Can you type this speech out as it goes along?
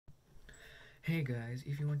Hey guys,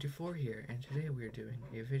 EV124 here, and today we are doing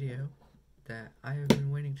a video that I have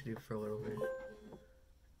been waiting to do for a little bit,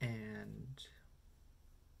 and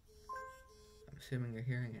I'm assuming you're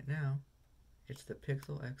hearing it now. It's the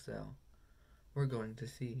Pixel XL. We're going to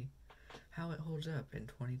see how it holds up in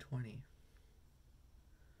 2020.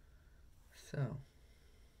 So,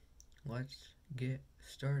 let's get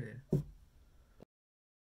started.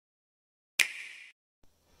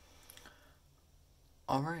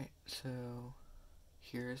 Alright, so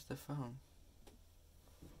here's the phone.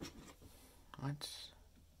 Let's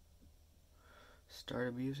start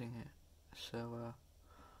abusing it. So,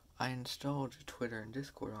 I installed Twitter and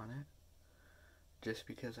Discord on it just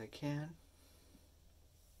because I can.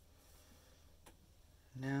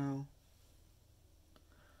 Now,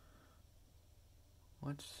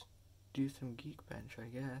 let's do some Geekbench, I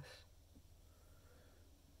guess.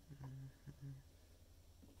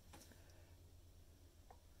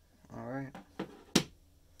 Alright.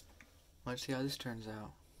 Let's see how this turns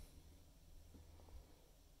out.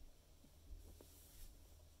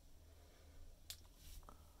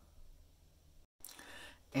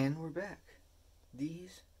 And we're back.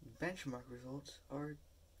 These benchmark results are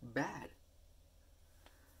bad.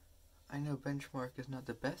 I know benchmark is not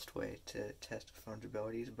the best way to test a phone's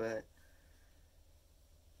abilities, but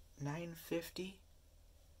 950,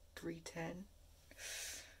 310,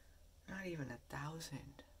 not even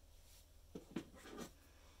 1,000.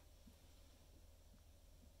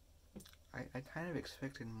 I kind of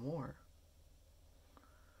expected more.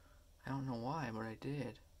 I don't know why, but I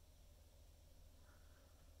did.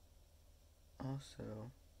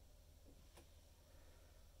 Also,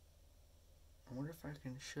 I wonder if I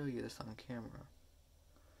can show you this on camera.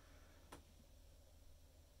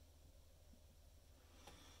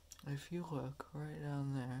 If you look right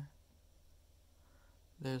down there,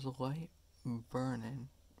 there's light burning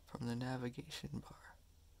from the navigation bar.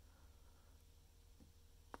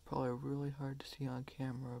 Probably really hard to see on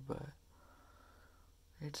camera, but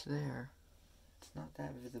it's there. It's not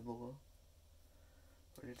that visible,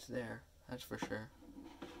 but it's there, that's for sure.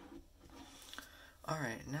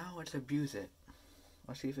 Alright, now let's abuse it.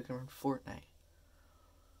 Let's see if it can run Fortnite.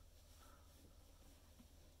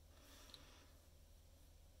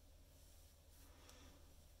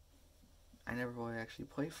 I never really actually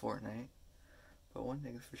play Fortnite, but one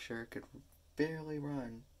thing's for sure, it could barely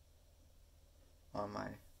run on my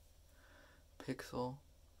Pixel,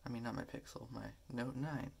 not my Pixel, my Note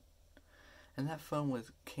 9. And that phone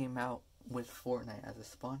came out with Fortnite as a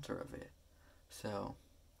sponsor of it. So,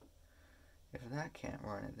 if that can't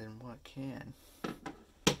run it, then what can?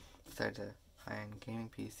 Besides a high-end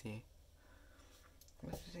gaming PC.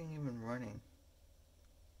 What's this thing even running?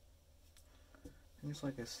 I think it's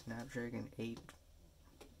like a Snapdragon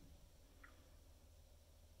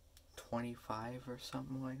 825 or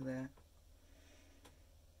something like that.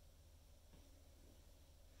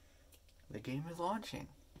 The game is launching.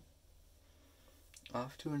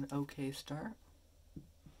 Off to an okay start.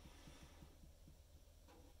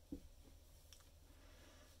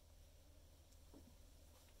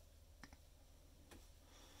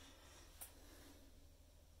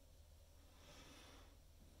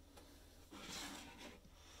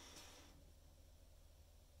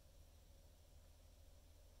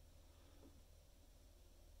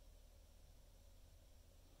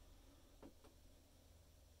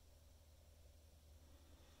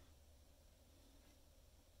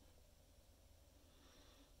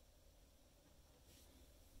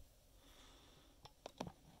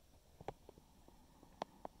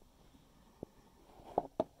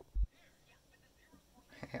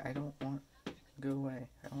 Hey, I don't want to go away.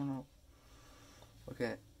 I don't want to look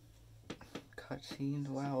at cutscenes.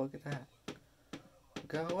 Wow, look at that.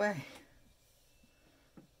 Go away.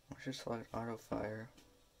 Let's just select auto fire.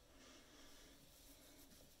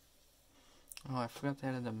 Oh, I forgot they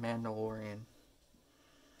added the Mandalorian.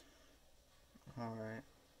 Alright.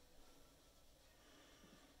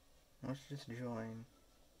 Let's just join.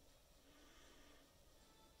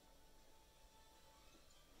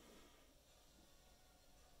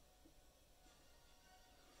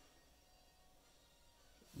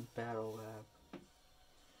 Battle Lab.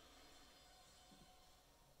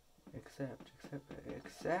 Accept.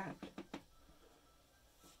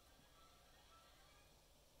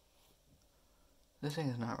 This thing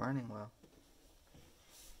is not running well.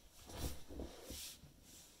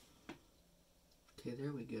 Okay,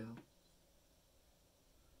 there we go.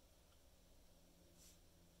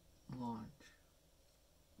 Launch.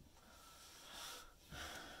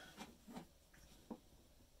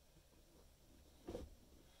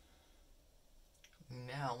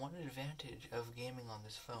 Now, I wanted to advantage of gaming on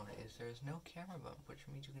this phone is there's no camera bump, which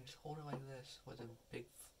means you can just hold it like this with a big,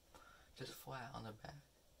 just flat on the back.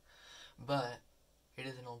 But it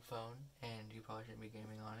is an old phone, and you probably shouldn't be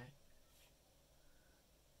gaming on it.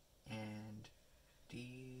 And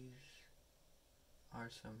these are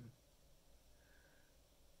some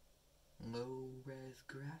low-res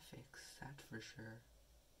graphics, that's for sure.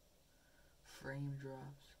 Frame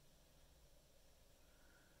drops.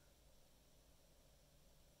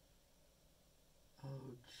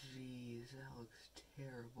 Oh jeez, that looks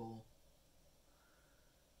terrible.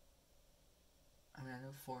 I mean, I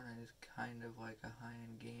know Fortnite is kind of like a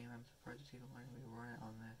high-end game. I'm surprised it's even letting me run it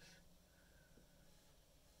on this.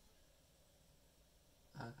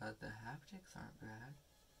 The haptics aren't bad.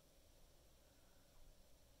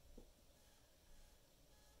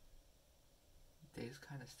 They just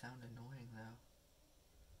kind of sound annoying though.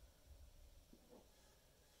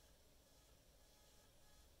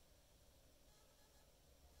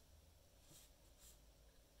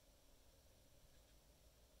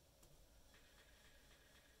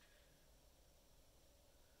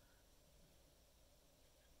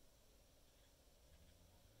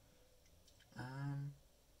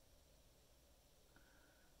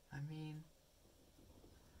 I mean,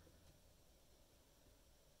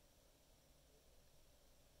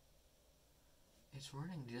 it's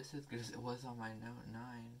running just as good as it was on my Note 9,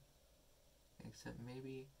 except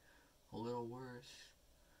maybe a little worse.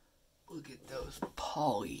 Look at those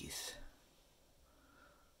polys.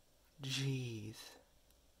 Jeez.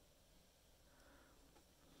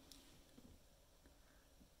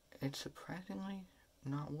 It's surprisingly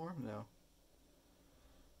not warm though.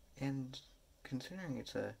 And considering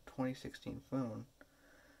it's a 2016 phone,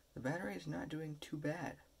 the battery is not doing too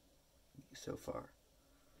bad so far.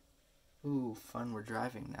 Ooh, fun, we're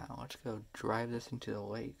driving now. Let's go drive this into the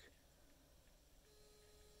lake.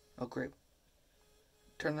 Oh, great.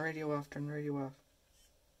 Turn the radio off, turn the radio off.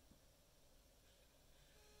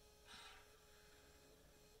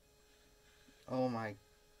 Oh my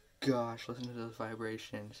gosh, listen to those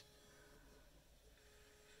vibrations.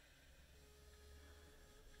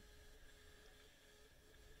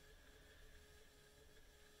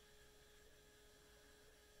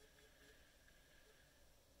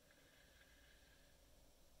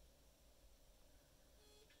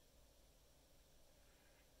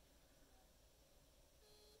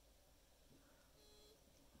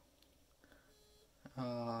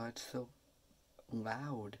 It's so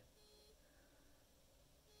loud.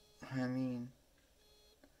 I mean,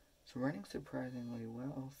 it's running surprisingly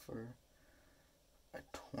well for a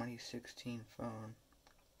 2016 phone.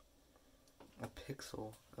 A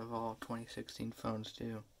Pixel of all 2016 phones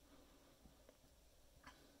do.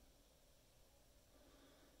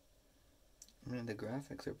 I mean, the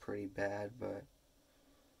graphics are pretty bad, but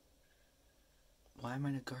why am I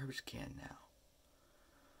in a garbage can now?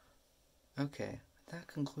 Okay, that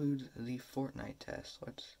concludes the Fortnite test.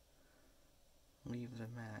 Let's leave the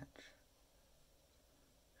match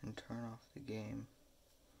and turn off the game.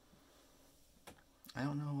 I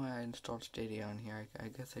don't know why I installed Stadia on here. I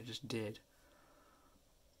guess I just did.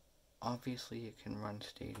 Obviously it can run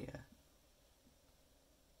Stadia.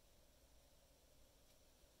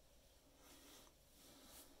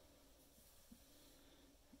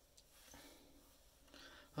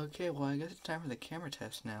 Okay, well I guess it's time for the camera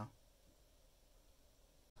test now.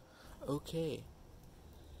 Okay.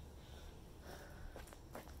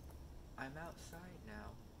 I'm outside now.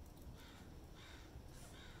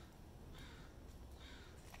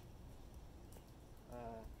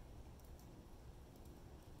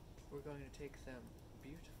 We're going to take some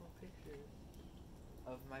beautiful pictures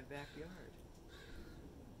of my backyard.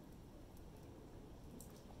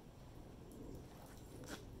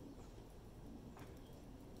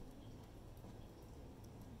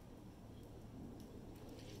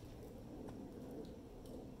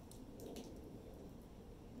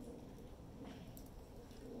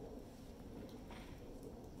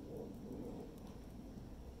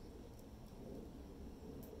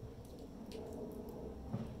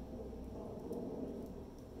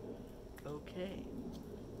 Okay.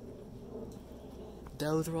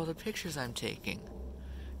 Those are all the pictures I'm taking.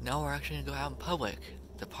 Now we're actually gonna go out in public.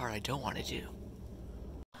 The part I don't want to do.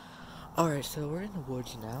 Alright, so we're in the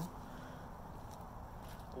woods now.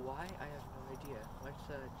 Why? I have no idea. Let's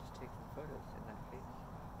just take some photos in that case.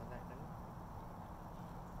 On that note.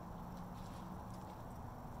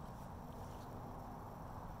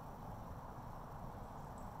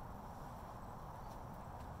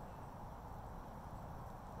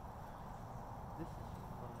 This is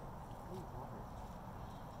blue water.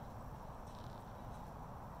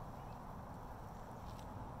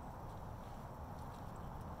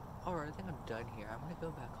 Alright, I think I'm done here. I'm gonna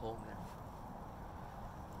go back home now.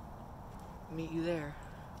 Meet you there.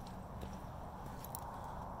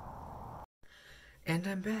 And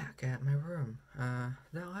I'm back at my room.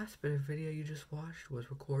 That last bit of video you just watched was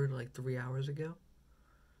recorded like 3 hours ago.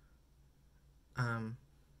 But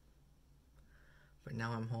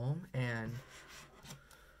now I'm home, and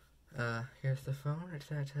here's the phone. It's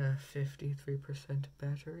at 53%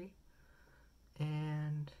 battery,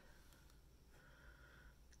 and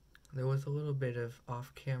there was a little bit of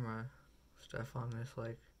off-camera stuff on this.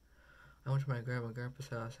 Like, I went to my grandma and grandpa's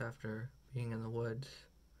house after being in the woods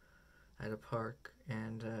at a park,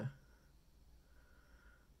 and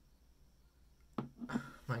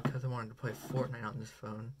my cousin wanted to play Fortnite on this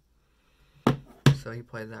phone, so he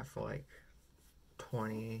played that for like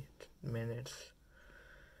 20 minutes,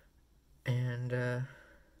 and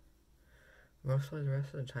mostly the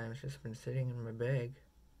rest of the time it's just been sitting in my bag,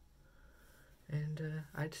 and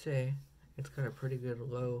I'd say it's got a pretty good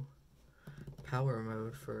low power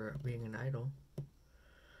mode for being an idle,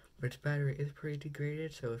 but its battery is pretty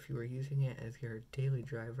degraded, so if you were using it as your daily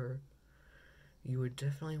driver, you would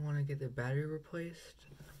definitely want to get the battery replaced.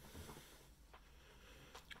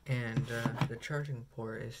 And the charging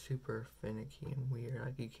port is super finicky and weird.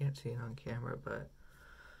 Like, you can't see it on camera, but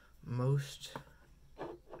most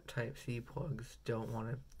Type-C plugs don't want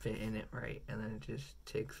to fit in it right, and then it just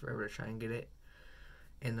takes forever to try and get it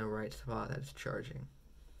in the right spot that's charging.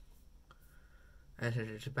 And since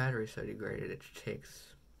its battery is so degraded, it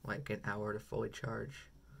takes like an hour to fully charge.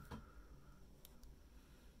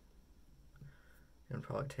 It would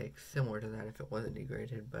probably take similar to that if it wasn't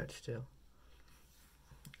degraded, but still.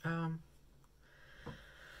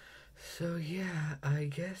 So yeah, I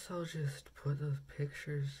guess I'll just put those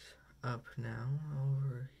pictures up now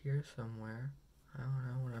over here somewhere. I don't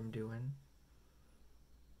know what I'm doing.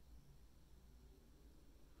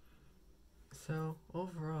 So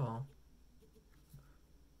overall,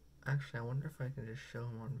 actually I wonder if I can just show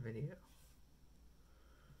them on video.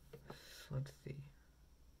 So let's see.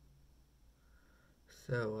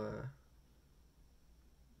 So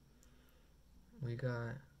we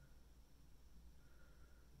got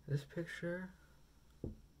this picture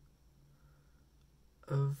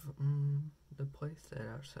of the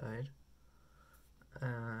playset outside,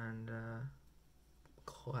 and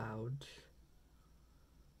clouds.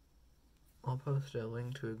 I'll post a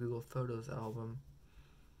link to a Google Photos album,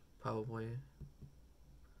 probably.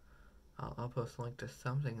 I'll post a link to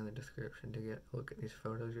something in the description to get a look at these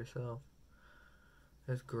photos yourself.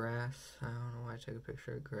 There's grass. I don't know why I took a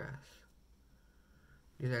picture of grass.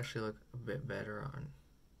 These actually look a bit better on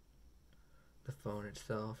the phone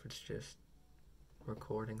itself. It's just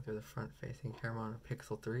recording through the front-facing camera on a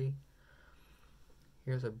Pixel 3.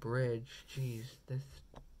 Here's a bridge. Jeez, this...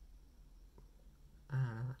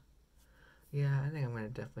 yeah, I think I'm going to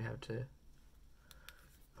definitely have to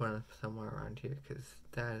put it somewhere around here, because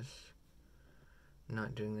that is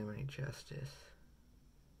not doing them any justice.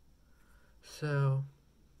 So,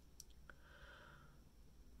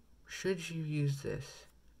 should you use this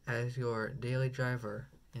as your daily driver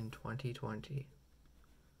in 2020?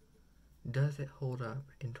 Does it hold up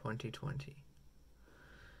in 2020?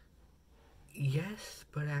 Yes,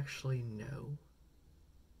 but actually no.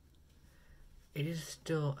 It is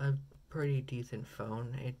still a pretty decent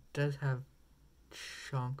phone. It does have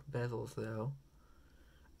chunk bezels though.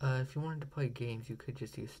 If you wanted to play games, you could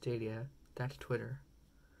just use Stadia. That's Twitter.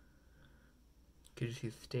 You could just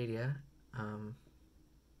use Stadia.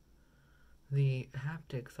 The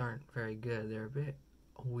haptics aren't very good. They're a bit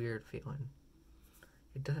weird feeling.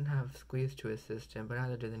 It doesn't have squeeze to assistant, but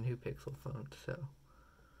neither do the new Pixel phones, so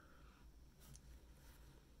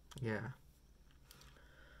yeah.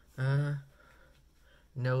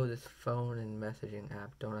 No, this phone and messaging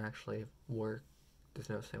app don't actually work. There's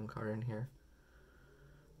no SIM card in here.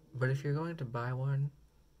 But if you're going to buy one,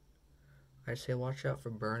 I'd say watch out for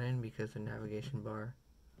burn-in, because the navigation bar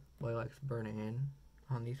really likes burning in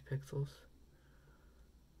on these Pixels.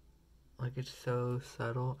 Like, it's so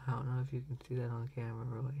subtle. I don't know if you can see that on camera,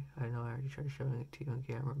 really. I know I already tried showing it to you on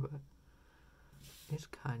camera, but it's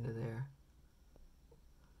kind of there.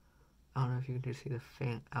 I don't know if you can just see the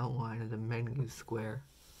faint outline of the menu square.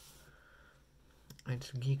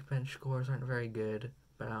 Its Geekbench scores aren't very good,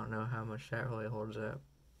 but I don't know how much that really holds up.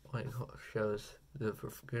 Like, shows the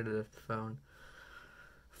good of the phone.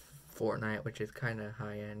 Fortnite, which is kind of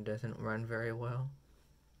high-end, doesn't run very well.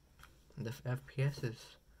 The FPS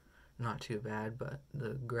is not too bad, but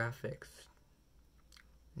the graphics,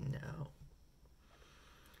 no.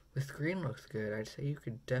 The screen looks good. I'd say you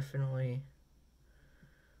could definitely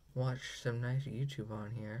watch some nice YouTube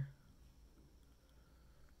on here.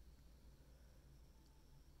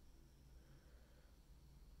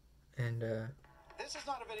 And this is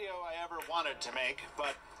not a video I ever wanted to make,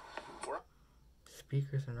 but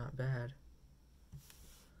speakers are not bad.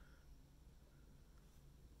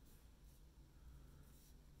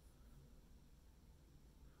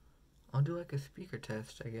 I'll do like a speaker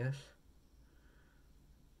test, I guess.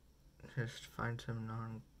 Just find some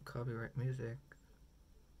non-copyright music.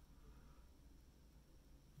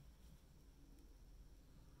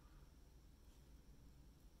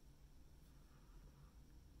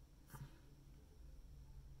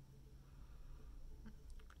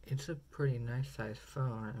 It's a pretty nice sized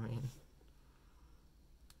phone. I mean,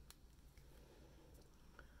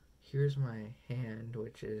 here's my hand,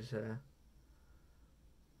 which is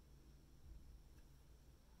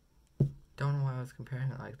don't know why I was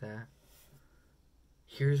comparing it like that.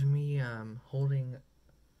 Here's me holding,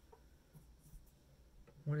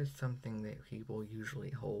 what is something that people usually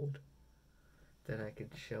hold that I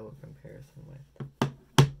could show a comparison with?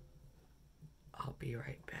 I'll be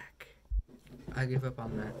right back. I give up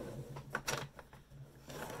on that.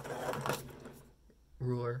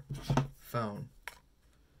 Ruler, phone,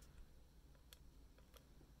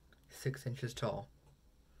 6 inches tall.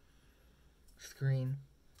 Screen,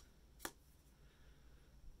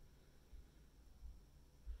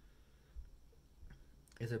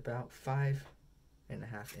 is about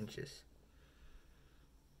 5.5 inches.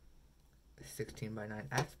 16:9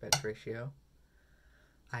 aspect ratio.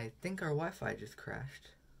 I think our Wi-Fi just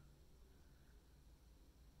crashed.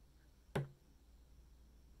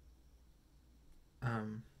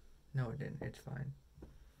 No it didn't, it's fine.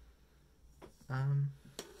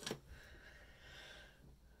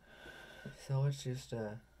 So let's just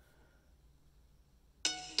do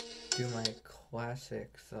my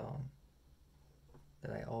classic song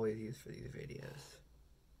that I always use for these videos.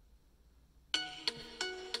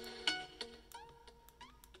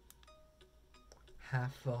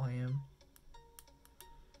 Half volume.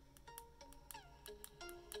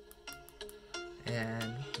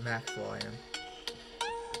 And max volume.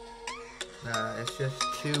 It's just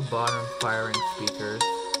 2 bottom firing speakers.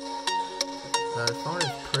 The phone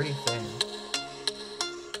is pretty thin.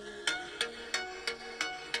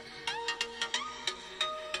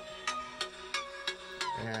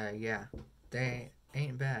 Yeah, they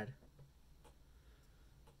ain't bad.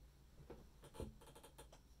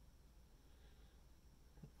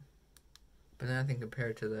 But nothing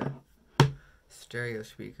compared to the stereo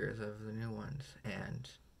speakers of the new ones. And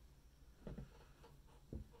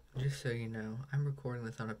just so you know, I'm recording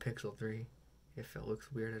this on a Pixel 3, if it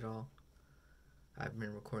looks weird at all. I've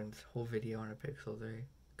been recording this whole video on a Pixel 3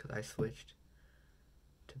 because I switched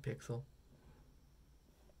to Pixel.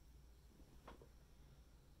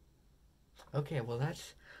 Okay, well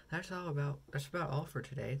that's about all for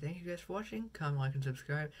today. Thank you guys for watching. Comment, like, and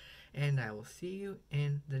subscribe, and I will see you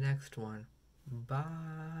in the next one.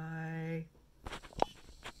 Bye.